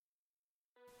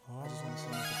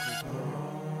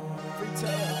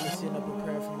Sitting up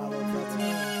prepared for my little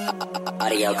brother.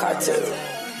 Audio cartoon.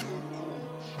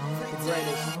 The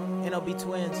greatest. NOB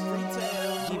twins.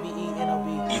 GBE, NOB.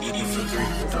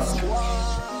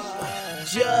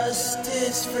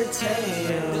 Justice for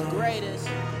Tail. The greatest.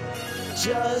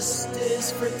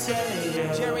 Justice for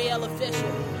Tail. Jerry L.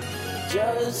 Official.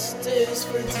 Justice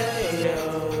for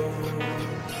Tail.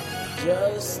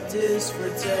 Justice for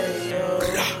Tail.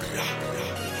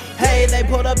 Hey, they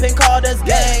pulled up and called us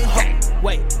gang.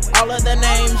 Wait, all of the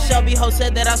names. Shelby Ho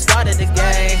said that I started the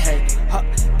gang. Hey,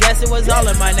 guess it was all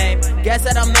in my name. Guess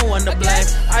that I'm the one to blame.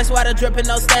 Ice water dripping,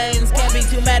 no stains. Can't be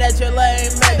too mad at your lame.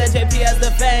 Mad that JP has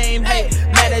the fame. Hey,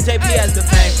 mad that JP has the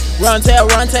fame. Run, tail,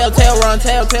 run, tail, tail, run,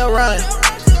 tail, tail, run.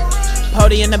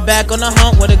 Pody in the back on the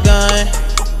hump with a gun.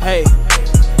 Hey,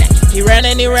 he ran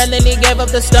and he ran, then he gave up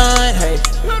the stun. Hey.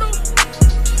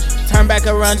 Turn back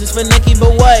around just for Nikki,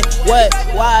 but what? Why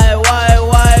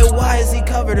is he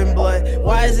covered in blood?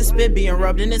 Why is his spit being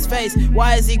rubbed in his face?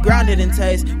 Why is he grounded in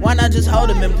taste? Why not just hold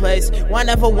him in place? Why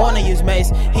never wanna use mace?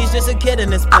 He's just a kid in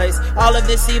this place. All of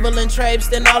this evil and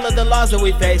traipsed and all of the laws that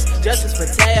we face. Justice for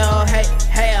Tail, hey,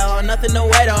 hell, nothing to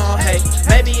wait on, hey.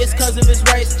 Maybe it's cause of his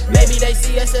race. Maybe they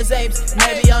see us as apes.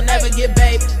 Maybe I'll never get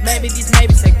babe. Maybe these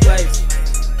maybes take place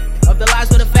of the lies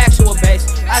with a factual base.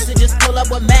 I should just pull up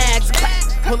with mags,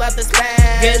 pull out the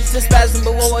spaz. Gets the spasm,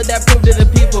 but what would that prove to the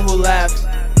people who laugh?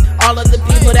 All of the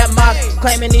people that mock,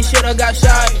 claiming he shoulda got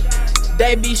shot,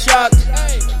 they be shocked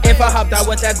if I hopped out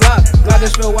with that Glock. Glock is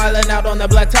still wildin' out on the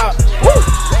black top. Woo!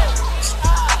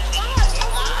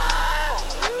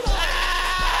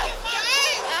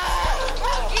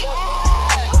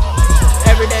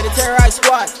 Every day to terrorize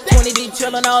squad, 20 deep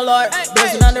chillin', oh lord.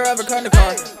 There's an undercover car.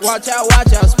 Watch out,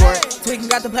 sport. Tweaking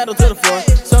got the pedal to the floor.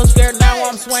 So scared now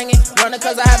I'm swinging. Running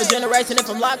cause I have a generation. If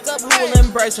I'm locked up, who will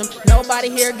embrace him? Nobody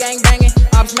here gang banging.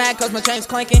 I'm mad cause my chain's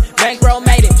clinking. Bankroll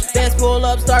made it. Feds pull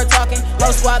up, start talking.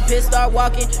 Low squad pit, start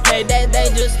walking. Hey, they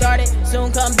just started.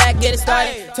 Soon come back, get it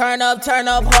started. Turn up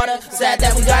harder. Sad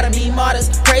that we gotta be martyrs.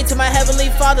 Pray to my heavenly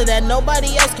father that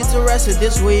nobody else gets arrested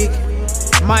this week.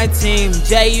 My team,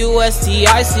 JUSTIC.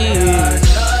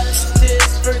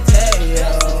 Justice for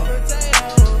Tail.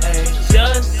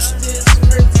 Justice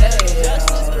for Tail.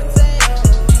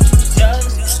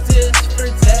 Justice for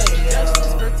Tail.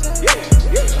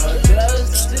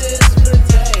 Justice for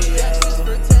Tail.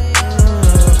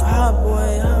 Hot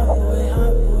boy.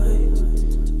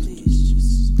 Please just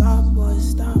stop, boy.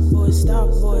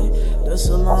 That's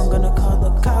so long, gonna call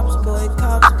the cops, boy.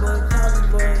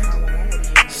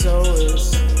 So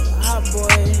it's hot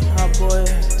boy.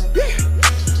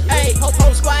 Hey,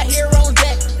 whole squad here on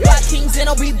deck. Black Kings and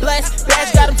be blessed. Bass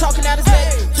got him talking out his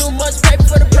neck. Too much paper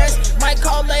for the press. Might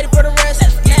call later for the rest.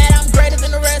 Mad, I'm greater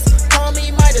than the rest. Call me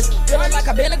Midas. Feeling like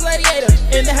I've been a gladiator.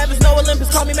 In the heavens, no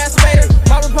Olympus. Call me masturbator.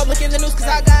 My Republic in the news cause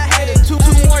I got hated. Two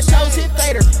more shows hit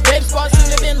fader. Babe squad soon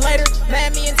have been later.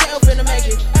 Mad me and Tail finna make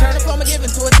it. Turn it from a given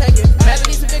to a taker. Mad that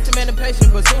he's a victim and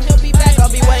impatient. But soon he'll be back. I'll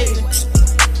be waiting.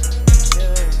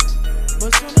 But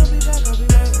soon he'll be back, I'll be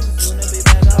waiting. Soon he'll be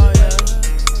back, oh yeah.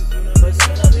 But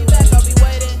soon he'll be back, I'll be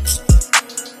waiting.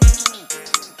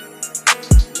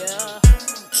 Yeah.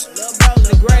 Lil' bro,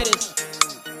 the greatest.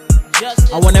 Justice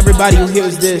I want everybody who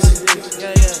hears this,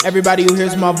 everybody who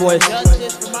hears my voice,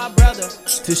 justice for my brother,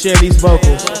 to share these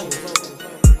vocals.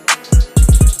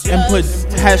 And put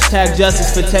hashtag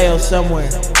Justice for Tail somewhere,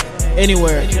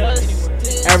 anywhere,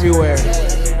 everywhere.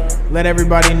 Let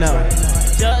everybody know.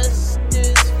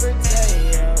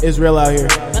 It's real out here.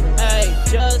 Hey,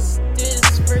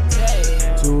 justice for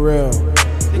Tail. Too real.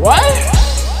 What?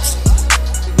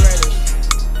 The greatest.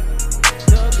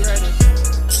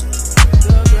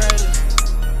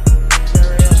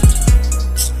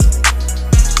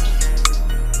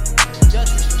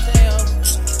 Justice for Tail.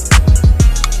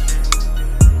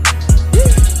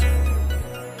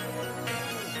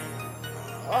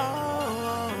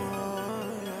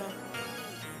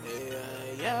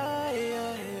 Yeah.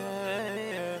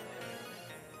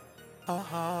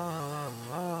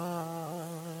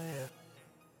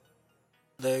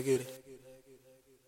 Let's get it.